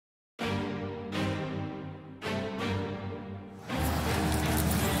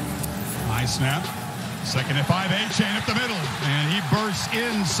High snap. Second and 5, Achane up the middle. And he bursts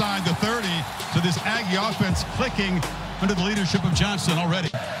inside the 30. So this Aggie offense clicking under the leadership of Johnson already.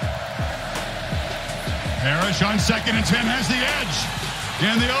 Parrish on 2nd and 10 has the edge.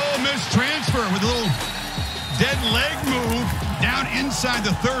 And the Ole Miss transfer with a little dead leg move down inside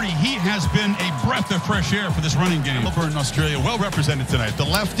the 30. He has been a breath of fresh air for this running game. Melbourne, Australia, well represented tonight. The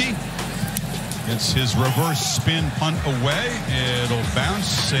lefty gets his reverse spin punt away. It'll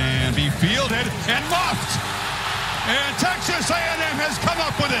bounce and be fielded and muffed. And Texas A&M has come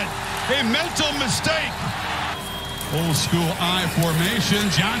up with it. A mental mistake. Old school I formation.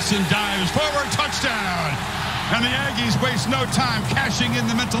 Johnson dives forward, touchdown. And the Aggies waste no time cashing in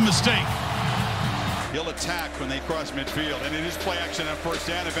the mental mistake. He'll attack when they cross midfield, and it is play action on first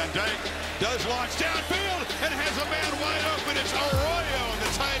down, and Van Dyke does launch downfield and has a man wide open. It's Arroyo, and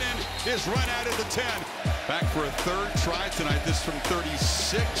the tight end is run out of the 10. Back for a third try tonight, this from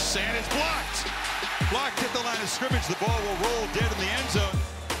 36, and it's blocked. Blocked at the line of scrimmage. The ball will roll dead in the end zone.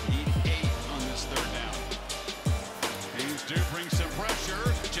 Need 8 on this third down. Hayes do bring some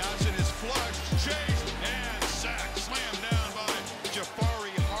pressure. Johnson is flushed, chased, and sacked. Slammed down by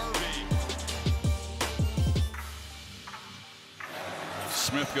Jafari Harvey.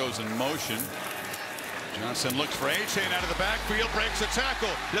 Smith goes in motion. Johnson looks for Achane out of the backfield, breaks a tackle.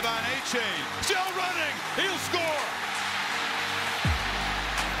 Devon Achane still running. He'll score.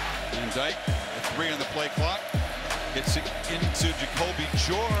 Van Dyke, 3 on the play clock. Gets it into Jacoby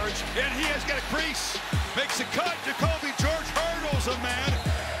George, and he has got a crease. Makes a cut. Jacoby George hurdles a man.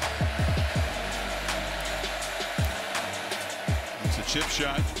 It's a chip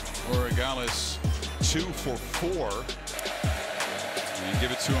shot. Oregales 2 for 4. And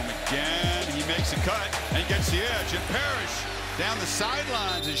give it to him again. He makes a cut and gets the edge. And Parrish down the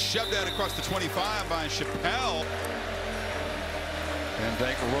sidelines is shoved out across the 25 by Chappelle. Van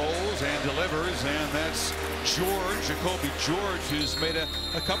Dyke rolls and delivers, and that's George, Jacoby George, who's made a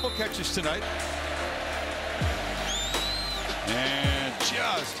couple catches tonight. And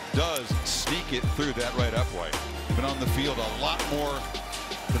just does sneak it through that right up way. Been on the field a lot more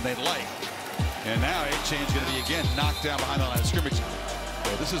than they'd like. And now Achane's going to be again knocked down behind the line of scrimmage.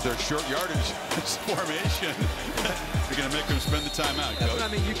 Well, this is their short yardage formation. They're going to make them spend the timeout. That's what I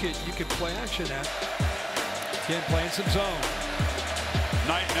mean. You could play action at. Again, playing some zone.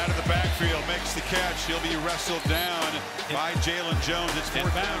 Knighton out of the backfield makes the catch. He'll be wrestled down by Jaylan Jones. It's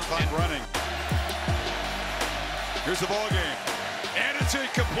 4th down, clock running. Here's the ball game, and it's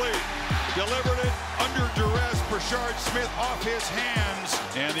incomplete. Delivered it under duress. Brashard Smith off his hands,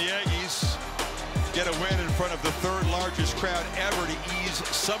 and the Aggies get a win in front of the 3rd largest crowd ever to ease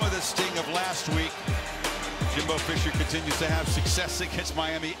some of the sting of last week. Jimbo Fisher continues to have success against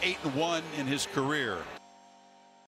Miami, 8-1 in his career.